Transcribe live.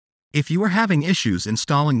If you are having issues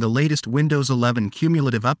installing the latest Windows 11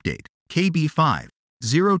 cumulative update,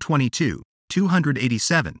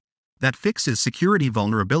 KB5022287, that fixes security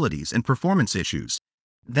vulnerabilities and performance issues,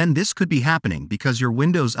 then this could be happening because your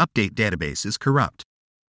Windows Update database is corrupt.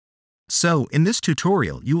 So, in this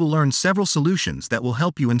tutorial you will learn several solutions that will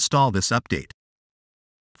help you install this update.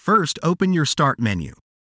 First, open your Start menu.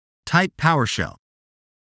 Type PowerShell.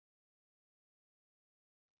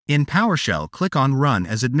 In PowerShell, click on Run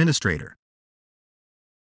as Administrator.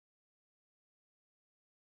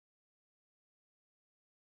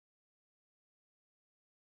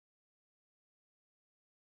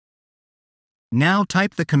 Now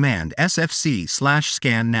type the command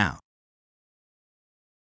sfc/scan now.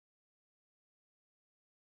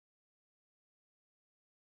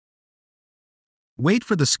 Wait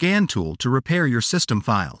for the scan tool to repair your system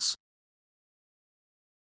files.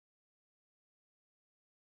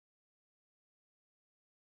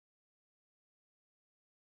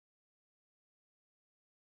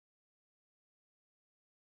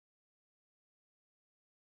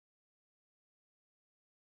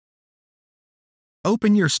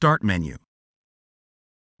 Open your Start menu.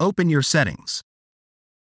 Open your settings.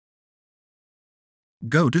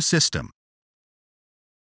 Go to System.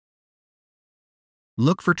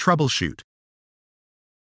 Look for Troubleshoot.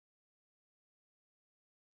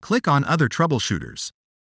 Click on Other Troubleshooters.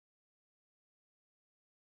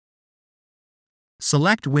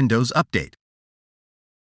 Select Windows Update.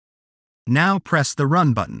 Now press the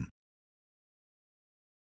Run button.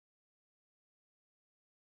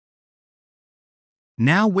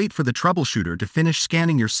 Now wait for the troubleshooter to finish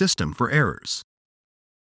scanning your system for errors.